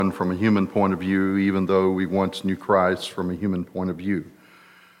from a human point of view, even though we once knew Christ from a human point of view.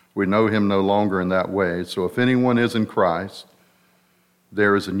 We know him no longer in that way. So if anyone is in Christ,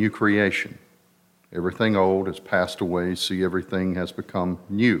 there is a new creation. Everything old has passed away. See, everything has become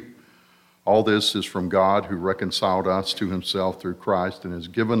new. All this is from God, who reconciled us to himself through Christ and has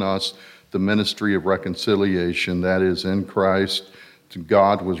given us the ministry of reconciliation. That is, in Christ,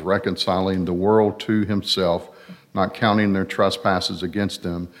 God was reconciling the world to himself, not counting their trespasses against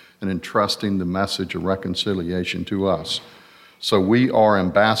them, and entrusting the message of reconciliation to us. So we are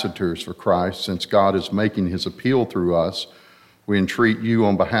ambassadors for Christ, since God is making his appeal through us. We entreat you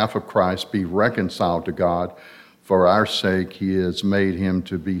on behalf of Christ, be reconciled to God. For our sake he has made him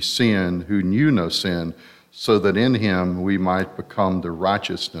to be sin who knew no sin, so that in him we might become the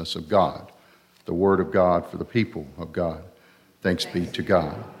righteousness of God. The word of God for the people of God. Thanks be to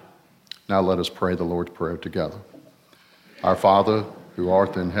God. Now let us pray the Lord's Prayer together. Our Father, who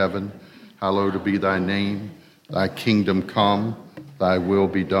art in heaven, hallowed be thy name. Thy kingdom come, thy will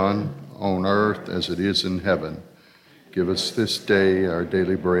be done on earth as it is in heaven. Give us this day our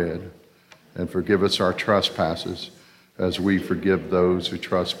daily bread, and forgive us our trespasses, as we forgive those who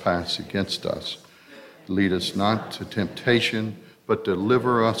trespass against us. Lead us not to temptation, but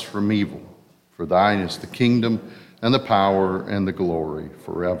deliver us from evil. For thine is the kingdom, and the power, and the glory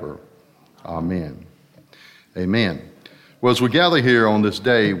forever. Amen. Amen. Well, as we gather here on this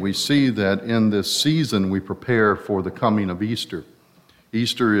day, we see that in this season we prepare for the coming of Easter.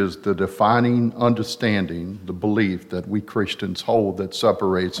 Easter is the defining understanding, the belief that we Christians hold that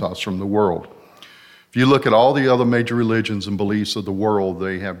separates us from the world. If you look at all the other major religions and beliefs of the world,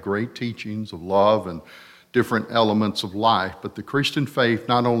 they have great teachings of love and different elements of life. But the Christian faith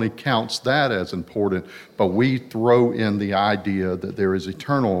not only counts that as important, but we throw in the idea that there is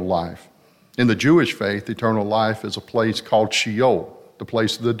eternal life. In the Jewish faith, eternal life is a place called Sheol, the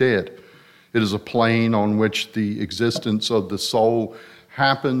place of the dead. It is a plane on which the existence of the soul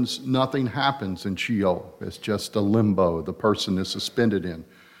happens. Nothing happens in Sheol. It's just a limbo the person is suspended in.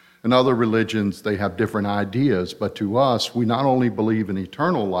 In other religions, they have different ideas, but to us, we not only believe in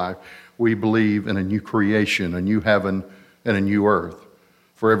eternal life, we believe in a new creation, a new heaven, and a new earth,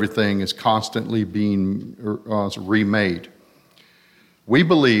 for everything is constantly being remade. We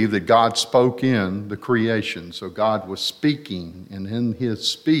believe that God spoke in the creation, so God was speaking, and in his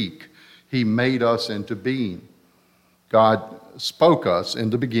speak, he made us into being. God spoke us in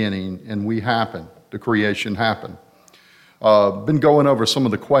the beginning, and we happened. The creation happened. Been going over some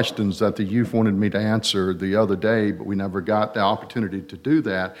of the questions that the youth wanted me to answer the other day, but we never got the opportunity to do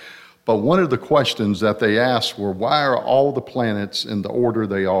that. But one of the questions that they asked were, why are all the planets in the order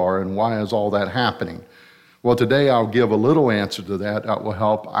they are, and why is all that happening? Well, today I'll give a little answer to that that will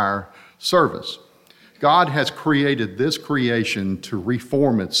help our service. God has created this creation to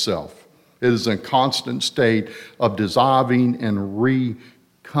reform itself. It is a constant state of dissolving and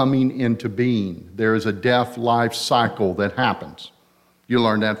coming into being. There is a death life cycle that happens. You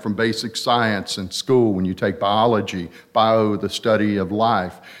learn that from basic science in school when you take biology, the study of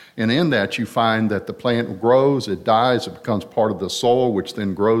life. And in that, you find that the plant grows, it dies, it becomes part of the soil, which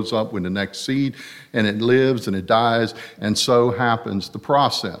then grows up with the next seed, and it lives and it dies, and so happens the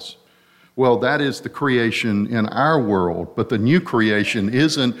process. Well, that is the creation in our world, but the new creation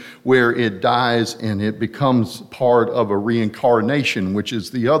isn't where it dies and it becomes part of a reincarnation, which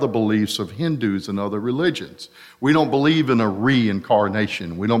is the other beliefs of Hindus and other religions. We don't believe in a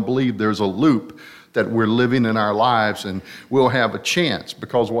reincarnation. We don't believe there's a loop that we're living in our lives and we'll have a chance,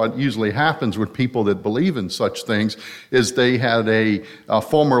 because what usually happens with people that believe in such things is they had a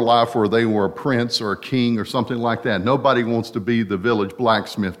former life where they were a prince or a king or something like that. Nobody wants to be the village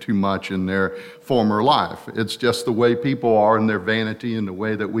blacksmith too much in their former life. It's just the way people are in their vanity and the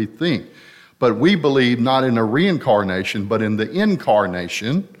way that we think. But we believe not in a reincarnation, but in the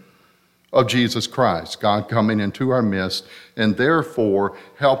incarnation of Jesus Christ, God coming into our midst and therefore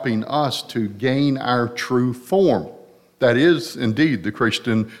helping us to gain our true form. That is indeed the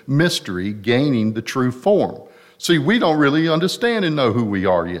Christian mystery, gaining the true form. See, we don't really understand and know who we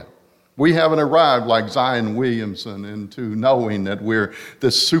are yet. We haven't arrived like Zion Williamson into knowing that we're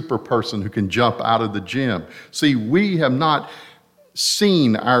this super person who can jump out of the gym. See, we have not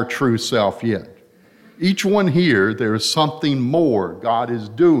seen our true self yet. Each one here, there is something more God is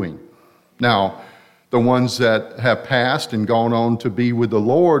doing. Now, the ones that have passed and gone on to be with the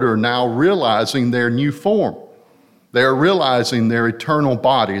Lord are now realizing their new form. They're realizing their eternal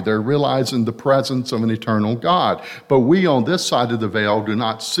body. They're realizing the presence of an eternal God. But we on this side of the veil do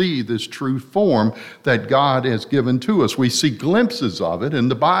not see this true form that God has given to us. We see glimpses of it in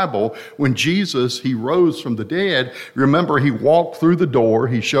the Bible. When Jesus, he rose from the dead, remember he walked through the door.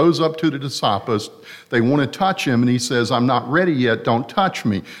 He shows up to the disciples. They want to touch him, and he says, I'm not ready yet. Don't touch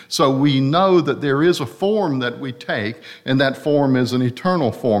me. So we know that there is a form that we take, and that form is an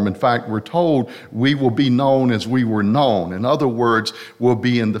eternal form. In fact, we're told we will be known as we were known. In other words, we'll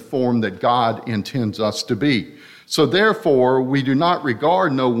be in the form that God intends us to be. So therefore, we do not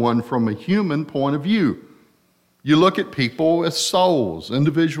regard no one from a human point of view. You look at people as souls,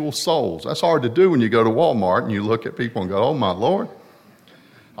 individual souls. That's hard to do when you go to Walmart and you look at people and go, oh my Lord,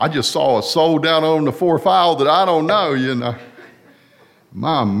 I just saw a soul down on the fourth aisle that I don't know, you know.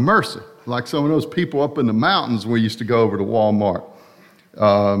 My mercy. Like some of those people up in the mountains we used to go over to Walmart.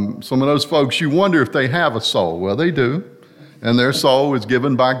 Some of those folks, you wonder if they have a soul. Well, they do. And their soul is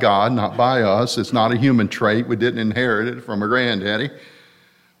given by God, not by us. It's not a human trait. We didn't inherit it from a granddaddy.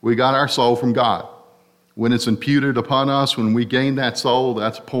 We got our soul from God. When it's imputed upon us, when we gain that soul,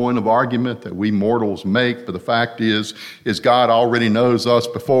 that's a point of argument that we mortals make. But the fact is God already knows us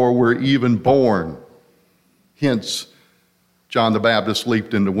before we're even born. Hence, John the Baptist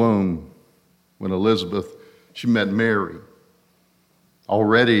leaped in the womb when Elizabeth, she met Mary.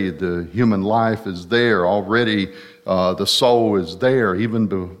 Already the human life is there. Already the soul is there,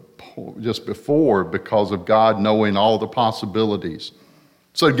 even just before, because of God knowing all the possibilities.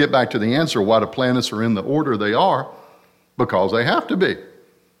 So to get back to the answer, why the planets are in the order they are, because they have to be.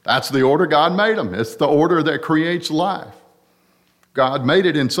 That's the order God made them. It's the order that creates life. God made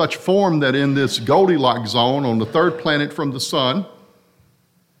it in such form that in this Goldilocks zone on the third planet from the sun,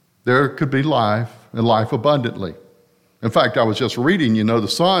 there could be life and life abundantly. In fact, I was just reading, the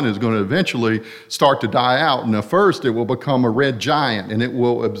sun is going to eventually start to die out. And at first, it will become a red giant, and it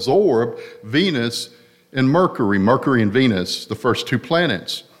will absorb Venus and Mercury and Venus, the first two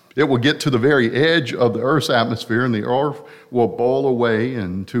planets. It will get to the very edge of the Earth's atmosphere, and the Earth will boil away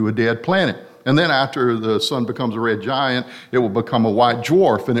into a dead planet. And then after the sun becomes a red giant, it will become a white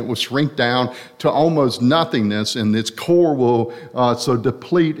dwarf, and it will shrink down to almost nothingness, and its core will so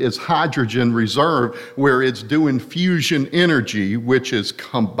deplete its hydrogen reserve, where it's doing fusion energy, which is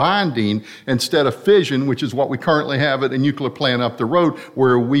combining instead of fission, which is what we currently have at a nuclear plant up the road,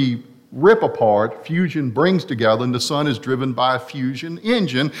 where we rip apart, fusion brings together, and the sun is driven by a fusion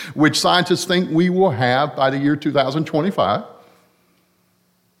engine, which scientists think we will have by the year 2025.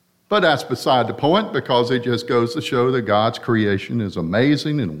 But that's beside the point, because it just goes to show that God's creation is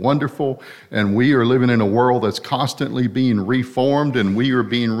amazing and wonderful, and we are living in a world that's constantly being reformed, and we are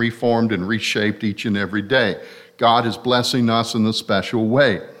being reformed and reshaped each and every day. God is blessing us in a special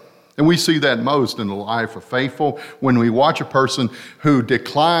way. And we see that most in the life of faithful when we watch a person who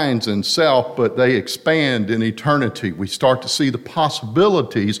declines in self, but they expand in eternity. We start to see the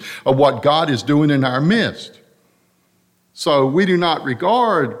possibilities of what God is doing in our midst. So we do not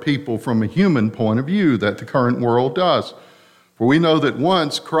regard people from a human point of view that the current world does. For we know that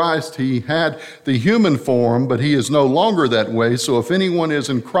once Christ, he had the human form, but he is no longer that way. So if anyone is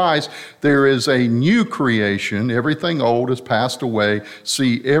in Christ, there is a new creation. Everything old has passed away.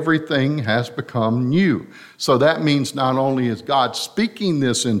 See, everything has become new. So that means not only is God speaking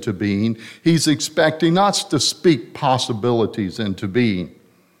this into being, he's expecting us to speak possibilities into being.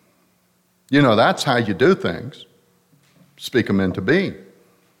 That's how you do things. Speak them into being.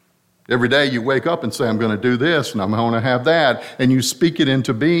 Every day you wake up and say, I'm going to do this and I'm going to have that, and you speak it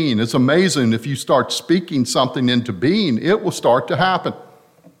into being. It's amazing if you start speaking something into being, it will start to happen.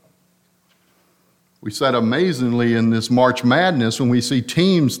 We said amazingly in this March Madness, when we see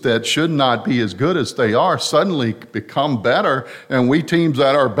teams that should not be as good as they are suddenly become better, and we teams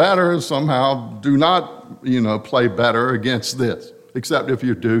that are better somehow do not, play better against this. Except if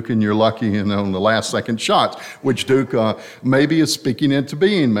you're Duke and you're lucky on the last second shots, which Duke maybe is speaking into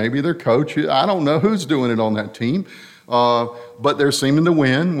being. Maybe their coach, I don't know who's doing it on that team, but they're seeming to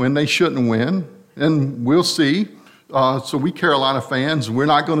win when they shouldn't win, and we'll see. So we Carolina fans, we're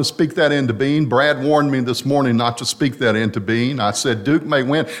not going to speak that into being. Brad warned me this morning not to speak that into being. I said, Duke may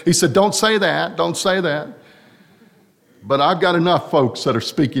win. He said, don't say that. But I've got enough folks that are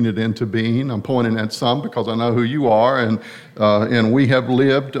speaking it into being. I'm pointing at some because I know who you are, and we have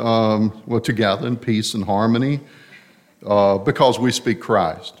lived together in peace and harmony because we speak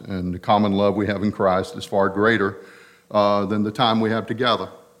Christ, and the common love we have in Christ is far greater than the time we have together.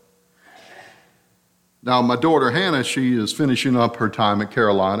 Now, my daughter Hannah, she is finishing up her time at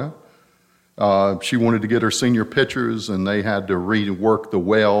Carolina, She wanted to get her senior pictures, and they had to rework the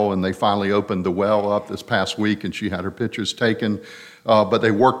well, and they finally opened the well up this past week, and she had her pictures taken. But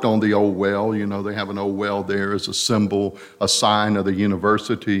they worked on the old well. You know, they have an old well there as a symbol, a sign of the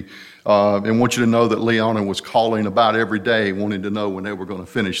university. And I want you to know that Leona was calling about every day, wanting to know when they were going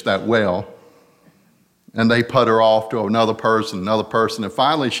to finish that well. And they put her off to another person. And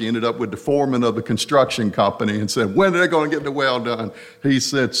finally she ended up with the foreman of the construction company and said, when are they going to get the well done? He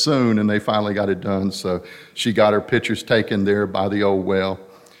said soon, and they finally got it done. So she got her pictures taken there by the old well.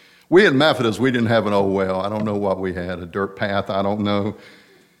 We at Methodist, we didn't have an old well. I don't know what we had, a dirt path, I don't know.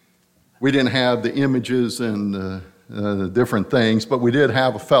 We didn't have the images and different things, but we did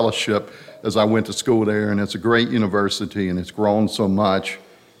have a fellowship as I went to school there, and it's a great university, and it's grown so much.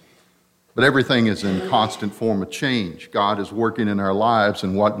 But everything is in constant form of change. God is working in our lives,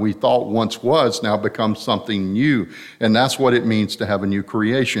 and what we thought once was now becomes something new. And that's what it means to have a new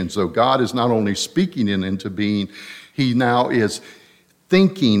creation. So God is not only speaking it into being, he now is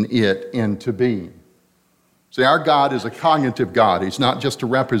thinking it into being. See, our God is a cognitive God. He's not just a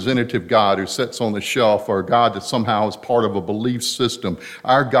representative God who sits on the shelf, or a God that somehow is part of a belief system.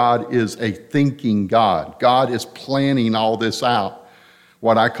 Our God is a thinking God. God is planning all this out.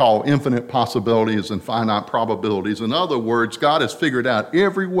 What I call infinite possibilities and finite probabilities. In other words, God has figured out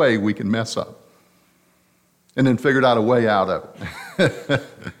every way we can mess up, and then figured out a way out of it.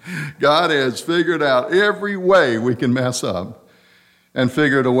 God has figured out every way we can mess up and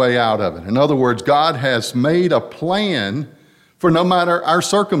figured a way out of it. In other words, God has made a plan for no matter our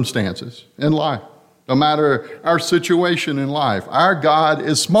circumstances in life, no matter our situation in life. Our God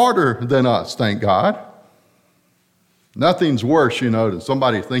is smarter than us, thank God. Nothing's worse, than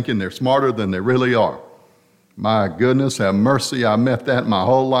somebody thinking they're smarter than they really are. My goodness, have mercy. I met that my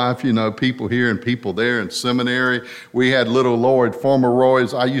whole life, people here and people there in seminary. We had little Lord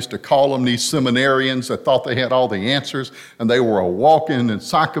Formeroys. I used to call them these seminarians that thought they had all the answers, and they were a walking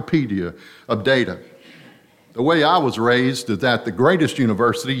encyclopedia of data. The way I was raised is that the greatest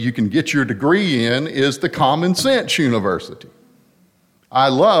university you can get your degree in is the Common Sense University. I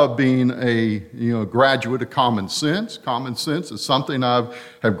love being a graduate of common sense. Common sense is something I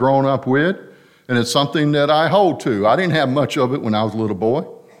have grown up with, and it's something that I hold to. I didn't have much of it when I was a little boy.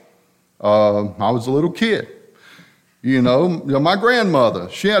 I was a little kid. My grandmother,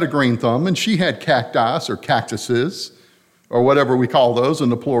 she had a green thumb, and she had cacti or cactuses or whatever we call those in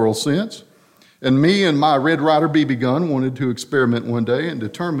the plural sense. And me and my Red Ryder BB gun wanted to experiment one day and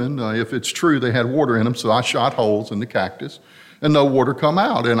determine if it's true they had water in them, so I shot holes in the cactus. And no water come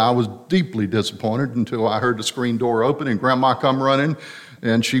out. And I was deeply disappointed until I heard the screen door open and Grandma come running,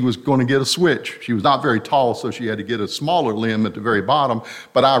 and she was going to get a switch. She was not very tall, so she had to get a smaller limb at the very bottom.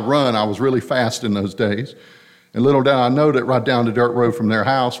 But I was really fast in those days. And little did I know that right down the dirt road from their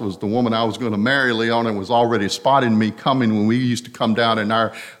house was the woman I was going to marry. Leona was already spotting me coming when we used to come down in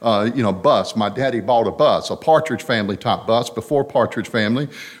our, bus. My daddy bought a bus, a Partridge Family type bus. Before Partridge Family,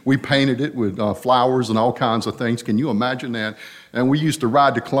 we painted it with flowers and all kinds of things. Can you imagine that? And we used to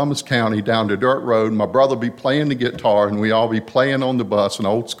ride to Columbus County down the dirt road. My brother would be playing the guitar, and we all be playing on the bus, an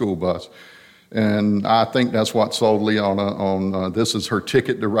old school bus. And I think that's what sold Leona on this is her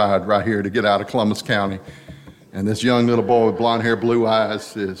ticket to ride right here to get out of Columbus County. And this young little boy with blonde hair, blue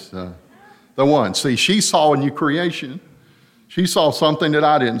eyes is the one. See, she saw a new creation. She saw something that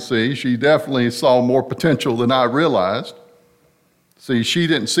I didn't see. She definitely saw more potential than I realized. See, she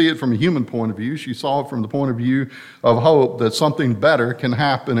didn't see it from a human point of view. She saw it from the point of view of hope that something better can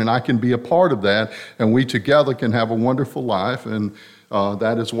happen, and I can be a part of that, and we together can have a wonderful life, and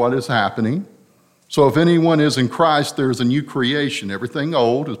that is what is happening. So if anyone is in Christ, there is a new creation. Everything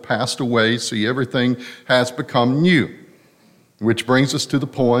old has passed away. See, everything has become new, which brings us to the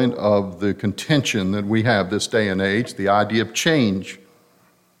point of the contention that we have this day and age, the idea of change.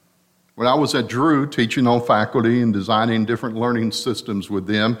 When I was at Drew teaching on faculty and designing different learning systems with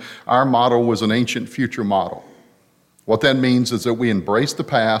them, our model was an ancient future model. What that means is that we embrace the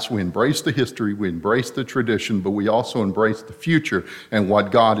past, we embrace the history, we embrace the tradition, but we also embrace the future and what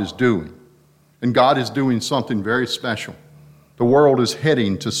God is doing. And God is doing something very special. The world is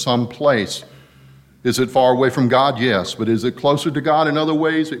heading to some place. Is it far away from God? Yes. But is it closer to God in other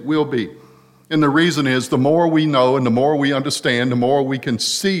ways? It will be. And the reason is the more we know and the more we understand, the more we can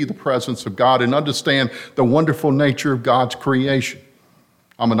see the presence of God and understand the wonderful nature of God's creation.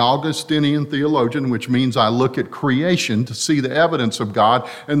 I'm an Augustinian theologian, which means I look at creation to see the evidence of God.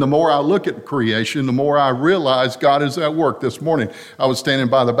 And the more I look at creation, the more I realize God is at work. This morning, I was standing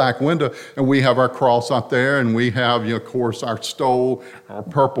by the back window, and we have our cross out there, and we have, of course, our stole, our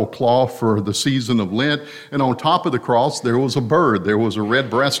purple cloth for the season of Lent. And on top of the cross, there was a bird. There was a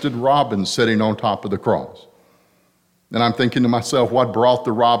red-breasted robin sitting on top of the cross. And I'm thinking to myself, what brought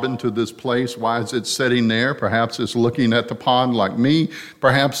the robin to this place? Why is it sitting there? Perhaps it's looking at the pond like me.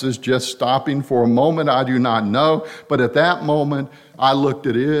 Perhaps it's just stopping for a moment. I do not know. But at that moment, I looked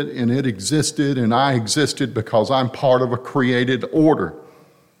at it, and it existed, and I existed because I'm part of a created order.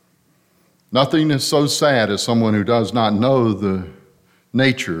 Nothing is so sad as someone who does not know the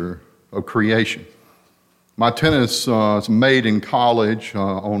nature of creation. My tennis mate in college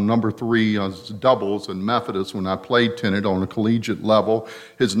on number 3 doubles in Methodist when I played tennis on a collegiate level.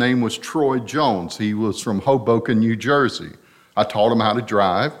 His name was Troy Jones. He was from Hoboken, New Jersey. I taught him how to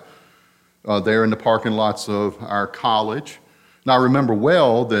drive there in the parking lots of our college. And I remember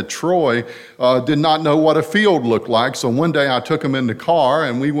well that Troy did not know what a field looked like, so one day I took him in the car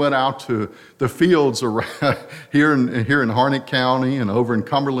and we went out to the fields around here in Harnett County and over in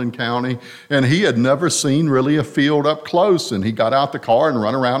Cumberland County, and he had never seen really a field up close. And he got out the car and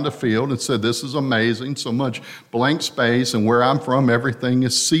run around the field and said, "This is amazing, so much blank space, and where I'm from, everything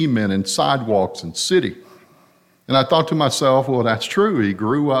is cement and sidewalks and city." And I thought to myself, well, that's true. He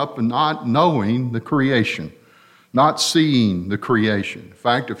grew up not knowing the creation, not seeing the creation. In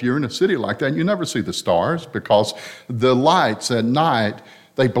fact, if you're in a city like that, you never see the stars because the lights at night,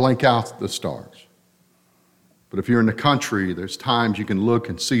 they blink out the stars. But if you're in the country, there's times you can look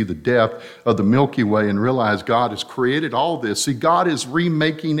and see the depth of the Milky Way and realize God has created all this. See, God is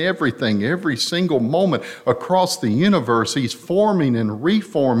remaking everything, every single moment across the universe. He's forming and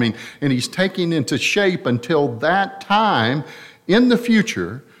reforming, and He's taking into shape until that time in the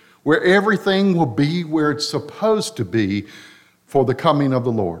future where everything will be where it's supposed to be for the coming of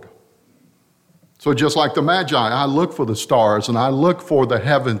the Lord. So just like the Magi, I look for the stars and I look for the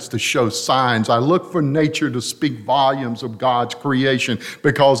heavens to show signs. I look for nature to speak volumes of God's creation,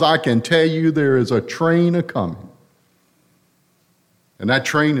 because I can tell you there is a train a-coming. And that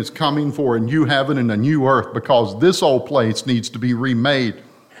train is coming for a new heaven and a new earth, because this old place needs to be remade.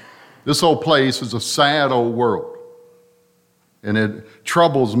 This old place is a sad old world. And it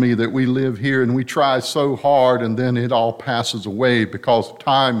troubles me that we live here and we try so hard, and then it all passes away because of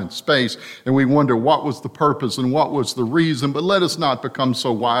time and space. And we wonder what was the purpose and what was the reason. But let us not become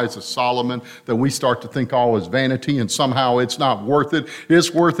so wise as Solomon that we start to think all is vanity and somehow it's not worth it.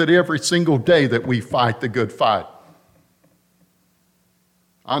 It's worth it every single day that we fight the good fight.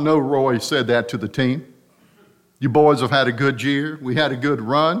 I know Roy said that to the team. You boys have had a good year. We had a good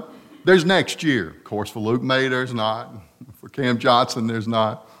run. There's next year. Of course, for Luke May, there's not. For Cam Johnson, there's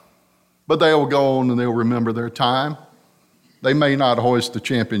not. But they will go on and they'll remember their time. They may not hoist the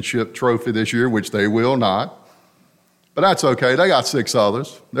championship trophy this year, which they will not. But that's okay. They got 6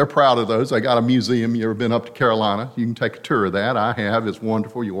 others. They're proud of those. They got a museum. You ever been up to Carolina? You can take a tour of that. I have. It's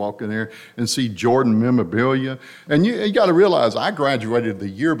wonderful. You walk in there and see Jordan memorabilia. And you got to realize I graduated the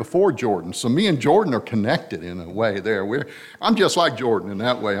year before Jordan. So me and Jordan are connected in a way there. I'm just like Jordan in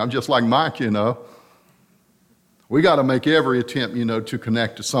that way. I'm just like Mike, We got to make every attempt, to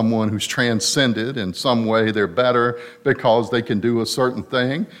connect to someone who's transcended in some way. They're better because they can do a certain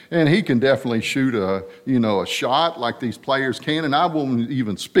thing. And he can definitely shoot a shot like these players can. And I won't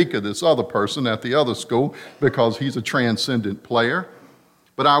even speak of this other person at the other school because he's a transcendent player.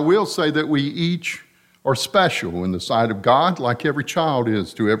 But I will say that we each are special in the sight of God, like every child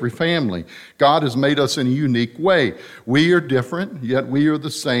is to every family. God has made us in a unique way. We are different, yet we are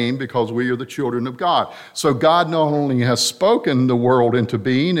the same because we are the children of God. So God not only has spoken the world into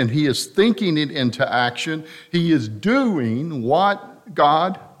being, and He is thinking it into action, He is doing what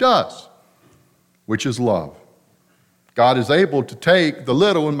God does, which is love. God is able to take the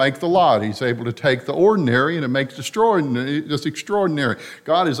little and make the lot. He's able to take the ordinary and it makes it extraordinary.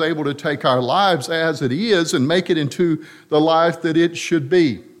 God is able to take our lives as it is and make it into the life that it should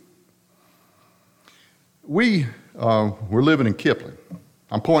be. We're living in Kipling.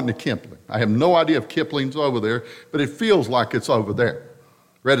 I'm pointing to Kipling. I have no idea if Kipling's over there, but it feels like it's over there.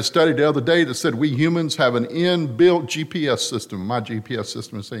 Read a study the other day that said we humans have an inbuilt GPS system. My GPS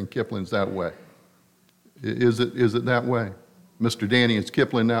system is saying Kipling's that way. Is it that way? Mr. Danny, is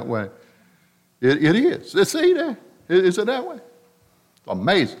Kipling that way? It is. See there? Is it that way?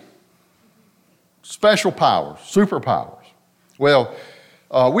 Amazing. Special powers, superpowers. Well,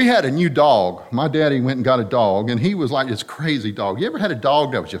 We had a new dog. My daddy went and got a dog, and he was like this crazy dog. You ever had a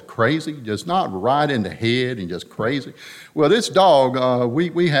dog that was just crazy, just not right in the head and just crazy? Well, this dog,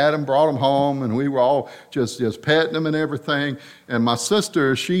 we had him, brought him home, and we were all just petting him and everything. And my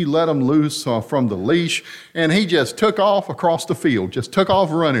sister, she let him loose from the leash, and he just took off across the field, just took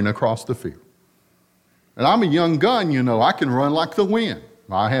off running across the field. And I'm a young gun, you know. I can run like the wind.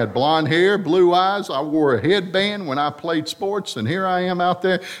 I had blonde hair, blue eyes. I wore a headband when I played sports, and here I am out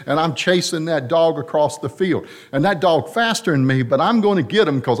there, and I'm chasing that dog across the field. And that dog faster than me, but I'm going to get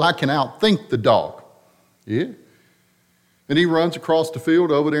him because I can outthink the dog. Yeah. And he runs across the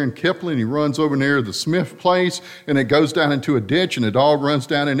field over there in Kipling. He runs over near the Smith place, and it goes down into a ditch, and the dog runs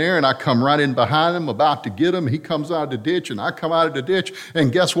down in there, and I come right in behind him, about to get him. He comes out of the ditch, and I come out of the ditch, and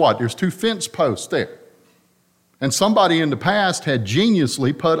guess what? There's 2 fence posts there. And somebody in the past had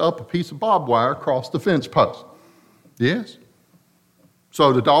geniusly put up a piece of barbed wire across the fence post. Yes?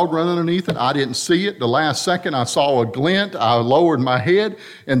 So the dog ran underneath it. I didn't see it. The last second I saw a glint. I lowered my head,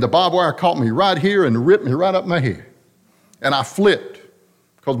 and the barbed wire caught me right here and ripped me right up my head. And I flipped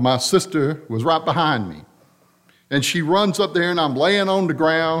because my sister was right behind me. And she runs up there, and I'm laying on the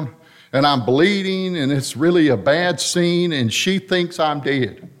ground, and I'm bleeding, and it's really a bad scene, and she thinks I'm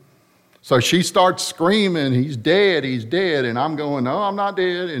dead. So she starts screaming, he's dead, and I'm going, no, I'm not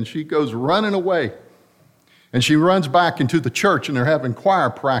dead, and she goes running away. And she runs back into the church, and they're having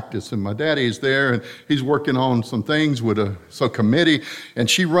choir practice, and my daddy is there, and he's working on some things with a committee, and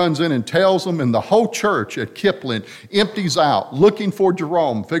she runs in and tells them, and the whole church at Kipling empties out, looking for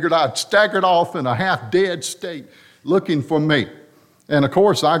Jerome. Figured I'd staggered off in a half-dead state, looking for me. And of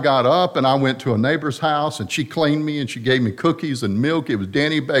course, I got up and I went to a neighbor's house, and she cleaned me and she gave me cookies and milk. It was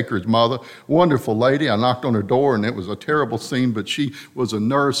Danny Baker's mother, wonderful lady. I knocked on her door, and it was a terrible scene, but she was a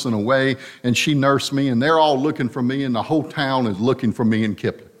nurse in a way, and she nursed me, and they're all looking for me, and the whole town is looking for me in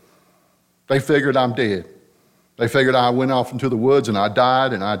Kipling. They figured I'm dead. They figured I went off into the woods and I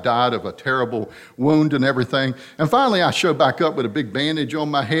died of a terrible wound and everything. And finally, I showed back up with a big bandage on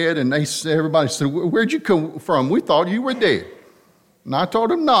my head, and everybody said, "Where'd you come from? We thought you were dead." And I told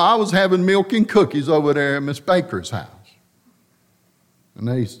them, no, I was having milk and cookies over there at Miss Baker's house. And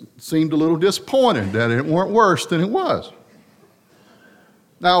they seemed a little disappointed that it weren't worse than it was.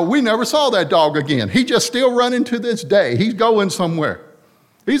 Now, we never saw that dog again. He just still running to this day. He's going somewhere.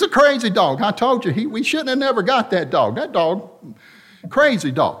 He's a crazy dog. I told you, we shouldn't have never got that dog. That dog, crazy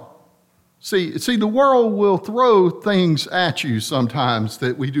dog. See, the world will throw things at you sometimes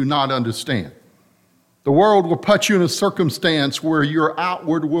that we do not understand. The world will put you in a circumstance where your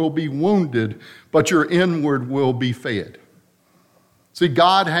outward will be wounded, but your inward will be fed. See,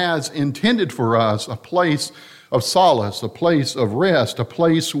 God has intended for us a place of solace, a place of rest, a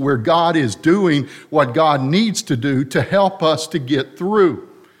place where God is doing what God needs to do to help us to get through.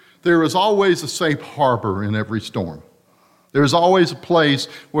 There is always a safe harbor in every storm. There's always a place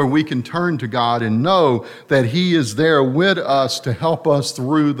where we can turn to God and know that He is there with us to help us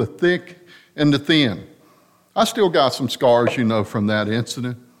through the thick and the thin. I still got some scars, from that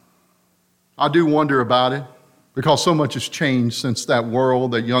incident. I do wonder about it because so much has changed since that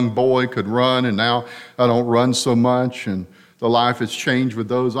world. That young boy could run, and now I don't run so much, and the life has changed with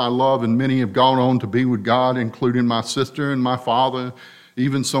those I love, and many have gone on to be with God, including my sister and my father,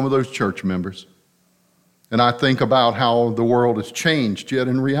 even some of those church members. And I think about how the world has changed, yet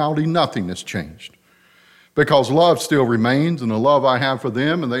in reality nothing has changed. Because love still remains, and the love I have for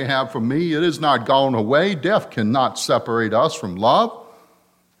them and they have for me, it is not gone away. Death cannot separate us from love.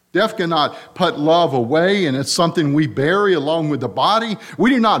 Death cannot put love away, and it's something we bury along with the body.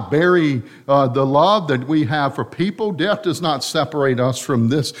 We do not bury the love that we have for people. Death does not separate us from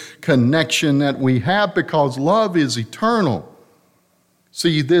this connection that we have because love is eternal.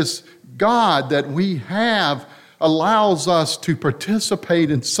 See, this God that we have allows us to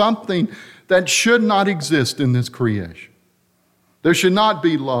participate in something that should not exist in this creation. There should not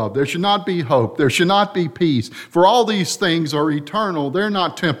be love. There should not be hope. There should not be peace. For all these things are eternal. They're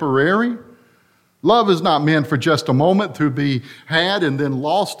not temporary. Love is not meant for just a moment to be had and then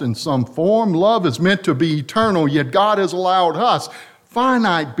lost in some form. Love is meant to be eternal, yet God has allowed us,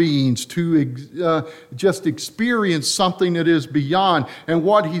 finite beings, to just experience something that is beyond. And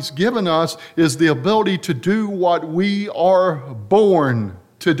what He's given us is the ability to do what we are born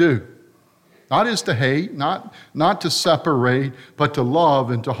to do. Not is to hate, not to separate, but to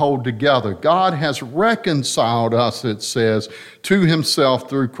love and to hold together. God has reconciled us, it says, to Himself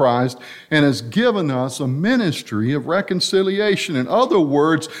through Christ and has given us a ministry of reconciliation. In other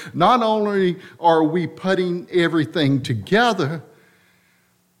words, not only are we putting everything together,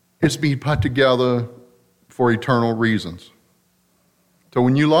 it's being put together for eternal reasons. So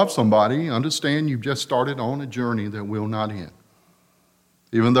when you love somebody, understand you've just started on a journey that will not end.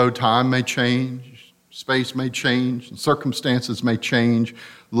 Even though time may change, space may change, and circumstances may change,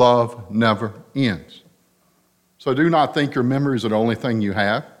 love never ends. So do not think your memories are the only thing you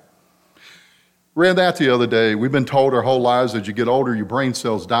have. Read that the other day. We've been told our whole lives as you get older, your brain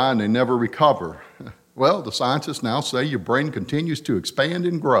cells die and they never recover. Well, the scientists now say your brain continues to expand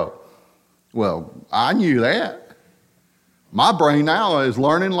and grow. Well, I knew that. My brain now is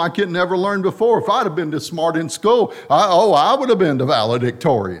learning like it never learned before. If I'd have been this smart in school, I would have been the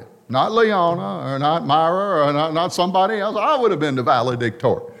valedictorian. Not Leona, or not Myra, or not somebody else. I would have been the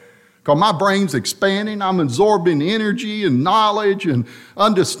valedictorian. Because my brain's expanding, I'm absorbing energy and knowledge and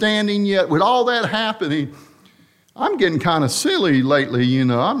understanding, yet with all that happening, I'm getting kind of silly lately, you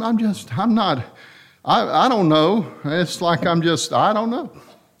know. I don't know. It's like I don't know.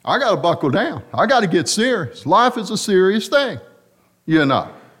 I got to buckle down. I got to get serious. Life is a serious thing, you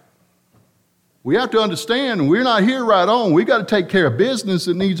know. We have to understand we're not here right on. We got to take care of business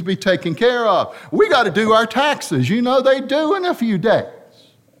that needs to be taken care of. We got to do our taxes. You know, they do in a few days.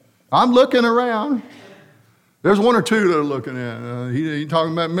 I'm looking around. There's one or two that are looking at. He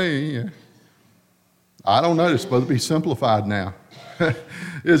talking about me. I don't know. It's supposed to be simplified now.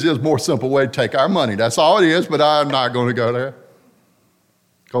 It's just a more simple way to take our money. That's all it is, but I'm not going to go there.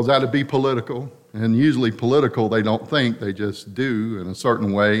 Because that would be political. And usually political, they don't think. They just do in a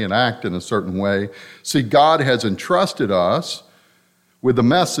certain way and act in a certain way. See, God has entrusted us with the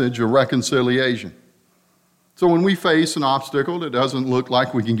message of reconciliation. So when we face an obstacle that doesn't look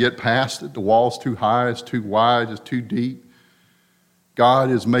like we can get past it, the wall's too high, it's too wide, it's too deep, God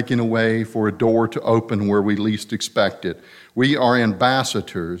is making a way for a door to open where we least expect it. We are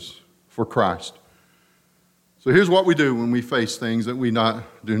ambassadors for Christ. So here's what we do when we face things that we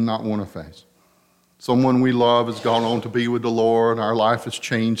do not want to face. Someone we love has gone on to be with the Lord, our life has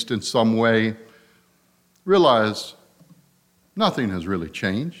changed in some way. Realize nothing has really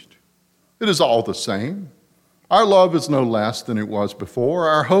changed. It is all the same. Our love is no less than it was before.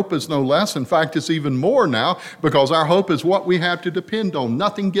 Our hope is no less. In fact, it's even more now because our hope is what we have to depend on.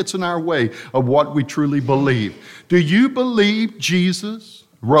 Nothing gets in our way of what we truly believe. Do you believe Jesus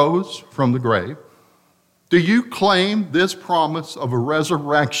rose from the grave? Do you claim this promise of a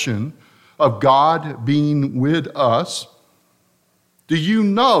resurrection, of God being with us? Do you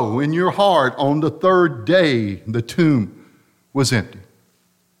know in your heart on the third day the tomb was empty?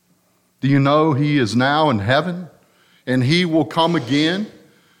 Do you know he is now in heaven and he will come again?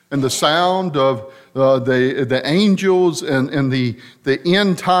 And the sound of the angels and the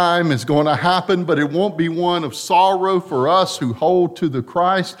end time is going to happen, but it won't be one of sorrow for us who hold to the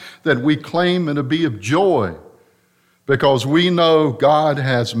Christ that we claim, and to be of joy because we know God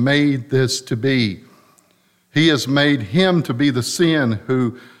has made this to be. He has made him to be the sin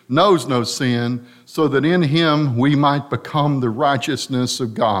who knows no sin, so that in him we might become the righteousness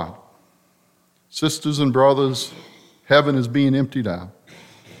of God. Sisters and brothers, heaven is being emptied out.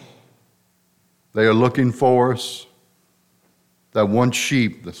 They are looking for us, that one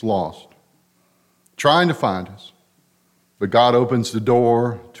sheep that's lost, trying to find us. But God opens the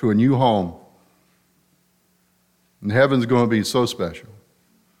door to a new home. And heaven's going to be so special.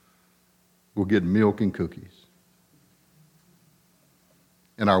 We'll get milk and cookies.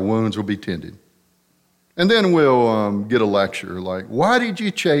 And our wounds will be tended. And then we'll get a lecture like, why did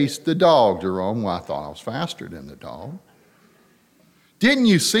you chase the dog, Jerome? Well, I thought I was faster than the dog. Didn't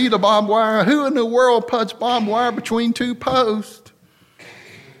you see the barbed wire? Who in the world puts barbed wire between two posts?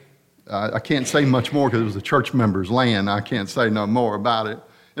 I can't say much more because it was a church member's land. I can't say no more about it.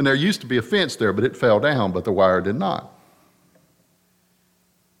 And there used to be a fence there, but it fell down, but the wire did not.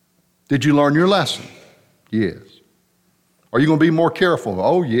 Did you learn your lesson? Yes. Are you going to be more careful?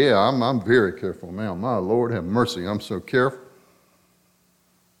 Oh, yeah, I'm very careful now. My Lord, have mercy, I'm so careful.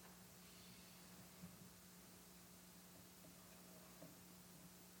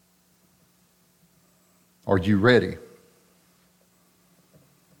 Are you ready?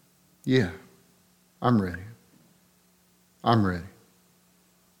 Yeah, I'm ready. I'm ready.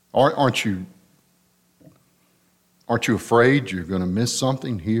 Aren't you afraid you're going to miss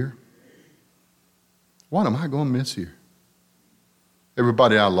something here? What am I going to miss here?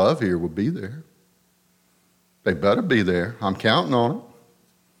 Everybody I love here will be there. They better be there. I'm counting on it.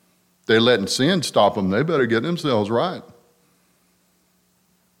 They're letting sin stop them. They better get themselves right.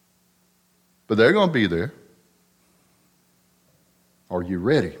 But they're going to be there. Are you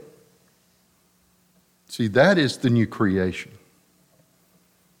ready? See, that is the new creation.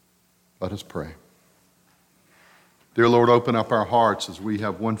 Let us pray. Dear Lord, open up our hearts as we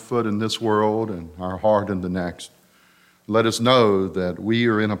have one foot in this world and our heart in the next. Let us know that we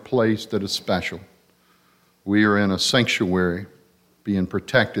are in a place that is special. We are in a sanctuary being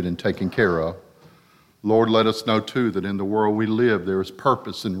protected and taken care of. Lord, let us know too that in the world we live, there is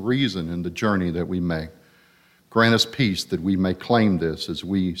purpose and reason in the journey that we make. Grant us peace that we may claim this as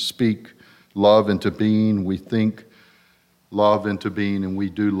we speak love into being, we think love into being, and we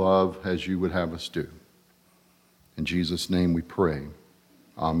do love as you would have us do. In Jesus' name we pray.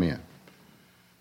 Amen.